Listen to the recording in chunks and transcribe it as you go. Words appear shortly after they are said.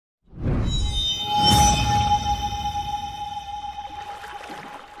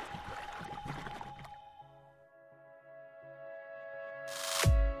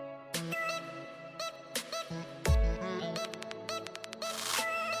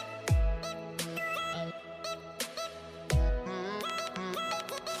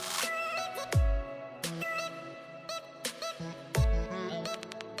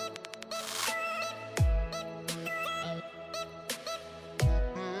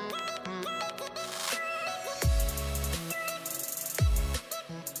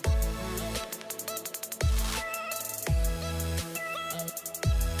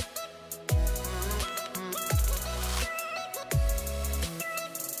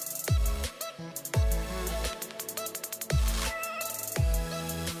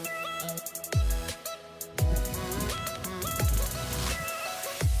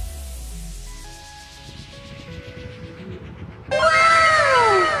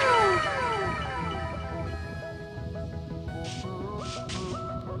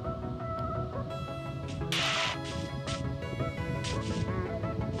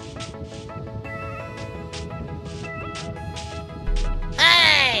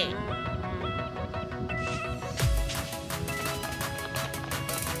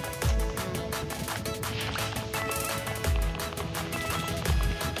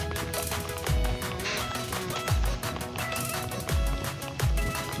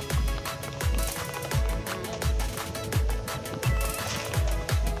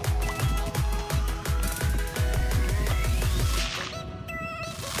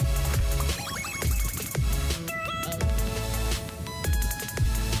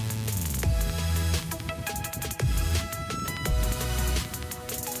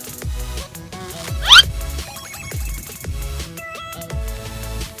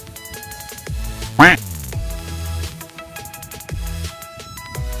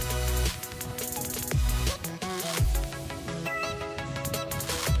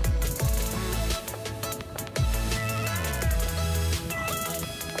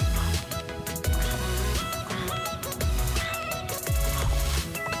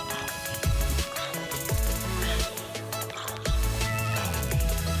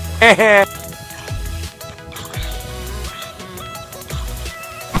Ay,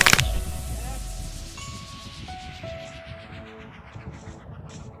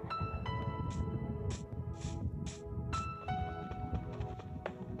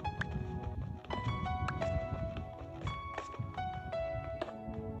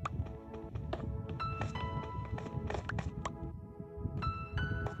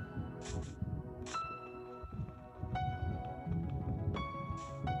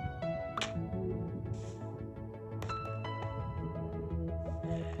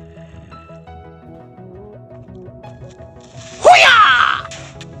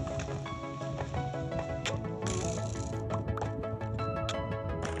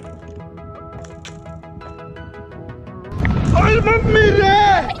 mami रे!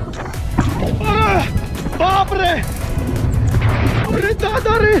 बाप रे! अरे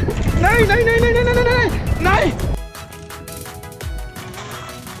दादा रे! नहीं नहीं नहीं नहीं नहीं नहीं नहीं!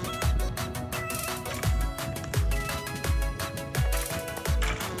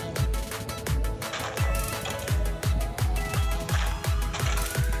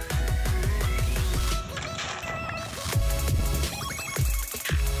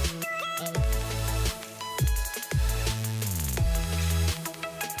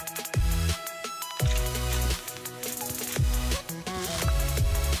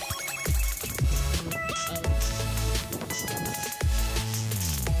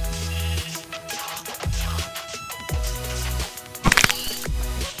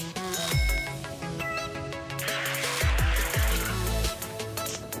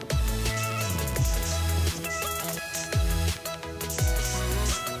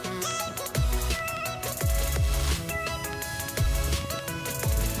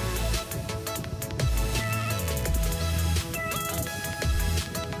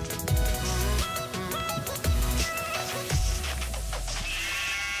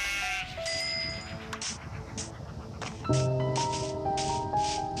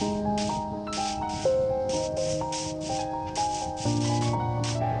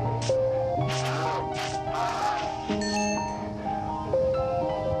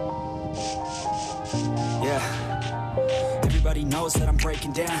 Everybody knows that I'm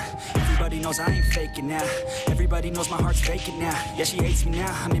breaking down. Everybody knows I ain't faking now. Everybody knows my heart's faking now. Yeah, she hates me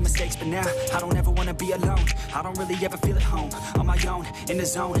now, I made mistakes, but now I don't ever wanna be alone. I don't really ever feel at home. On my own, in the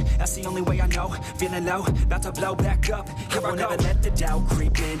zone, that's the only way I know. Feeling low, about to blow back up. Here I won't ever let the doubt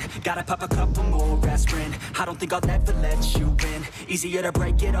creep in. Gotta pop a couple more aspirin. I don't think I'll ever let you in. Easier to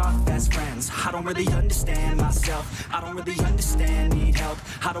break it off best friends. I don't really understand myself. I don't really understand, need help.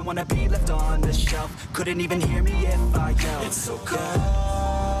 I don't wanna be left on the shelf. Couldn't even hear me if I yelled. It's so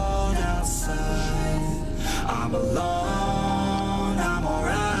cold outside. I'm alone, I'm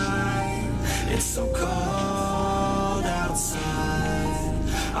alright. It's so cold outside.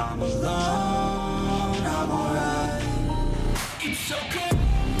 I'm alone, I'm alright. It's so cold.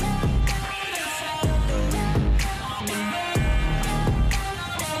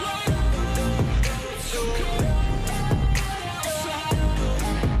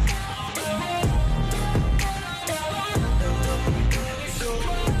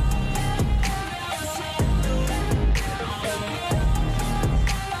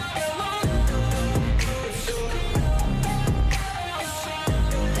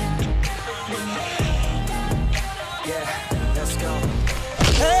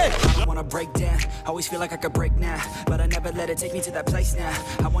 Break down, always feel like I could break now, but I never let it take me to that place now.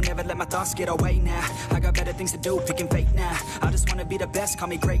 I won't ever let my thoughts get away now. I got better things to do, picking fate now. I just wanna be the best, call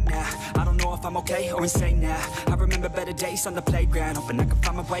me great now. I don't know if I'm okay or insane now. I remember better days on the playground, hoping I can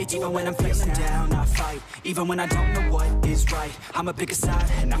find my way. Even when I'm feeling down, I fight. Even when I don't know what is right, I'ma pick a side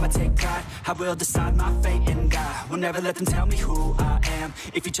and I'ma take pride. I will decide my fate and I will never let them tell me who I am.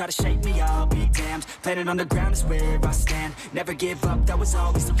 If you try to shake me, I'll be damned. Planet on the ground is where I stand. Never give up, that was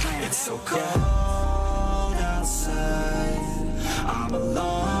always the plan. It's so cold outside. I'm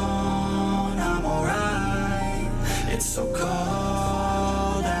alone, I'm alright. It's so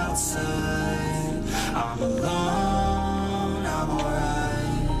cold outside. I'm alone, I'm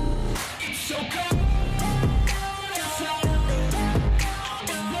alright. It's so cold.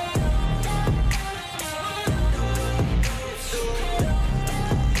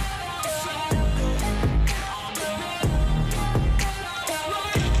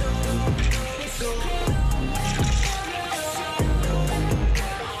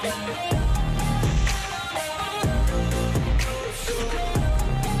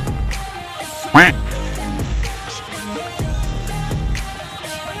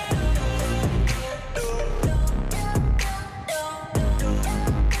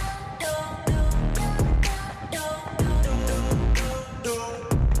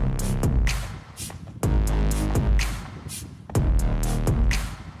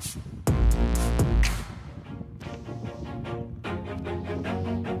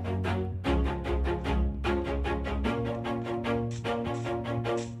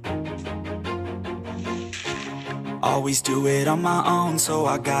 always do it on my own, so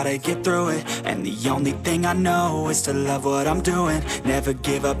I gotta get through it. And the only thing I know is to love what I'm doing. Never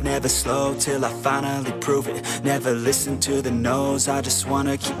give up, never slow, till I finally prove it. Never listen to the no's, I just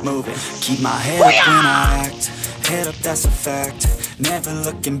wanna keep moving. Keep my head up when I act, head up, that's a fact. Never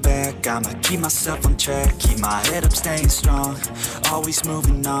looking back, I'ma keep myself on track. Keep my head up, staying strong, always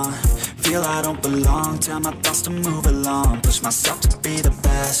moving on. Feel I don't belong, tell my thoughts to move along. Push myself to be the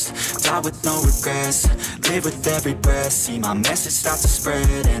best, die with no regrets. Live with every breath, see my message start to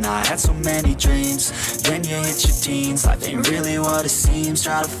spread. And I had so many dreams, then you hit your teens. Life ain't really what it seems,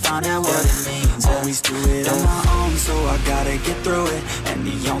 try to find out what it means. Always do it on my own, so I gotta get through it. And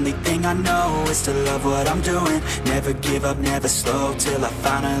the only thing I know is to love what I'm doing. Never give up, never slow, till I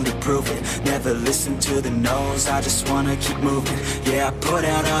finally prove it. Never listen to the no's, I just wanna keep moving. Yeah, I put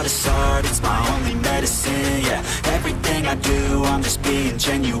out all this art, it's my only medicine. Yeah, everything I do, I'm just being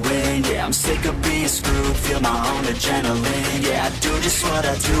genuine. Yeah, I'm sick of being screwed, feel my own adrenaline. Yeah, I do just what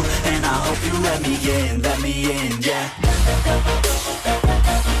I do, and I hope you let me in, yeah.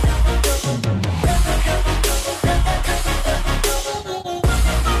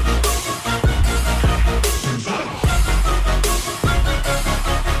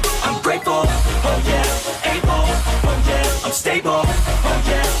 Stable, oh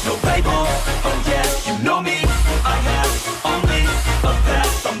yeah, no label, oh yeah, you know me. I have only a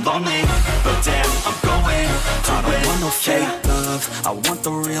path, I'm lonely, but damn, I'm going to win. I don't want no fake love, I want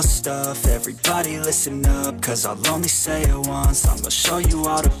the real stuff. Everybody listen up, cause I'll only say it once. I'm gonna show you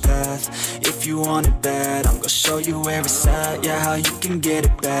all the path, if you want it bad. I'm gonna show you where it's at, yeah, how you can get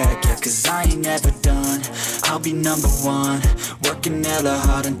it back. Yeah, cause I ain't never done, I'll be number one. Working hella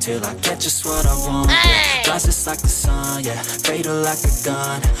hard until I get just what I want. Yeah, rise just like the sun, yeah, fatal like a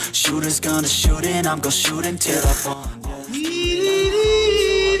gun. Shooter's gonna shoot and I'm gonna shoot until I fall.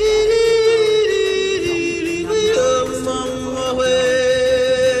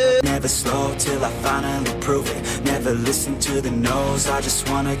 Never slow till I finally prove it. Never listen to the no's, I just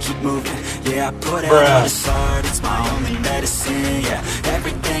wanna keep moving. Yeah, I put out all this art, it's my only medicine. Yeah,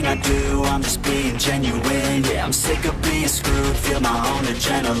 everything I do, I'm just being genuine. Yeah, I'm sick of being screwed, feel my own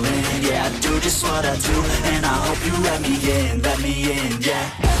adrenaline. Yeah, I do just what I do, and I hope you let me in,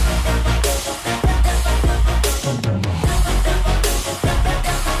 yeah.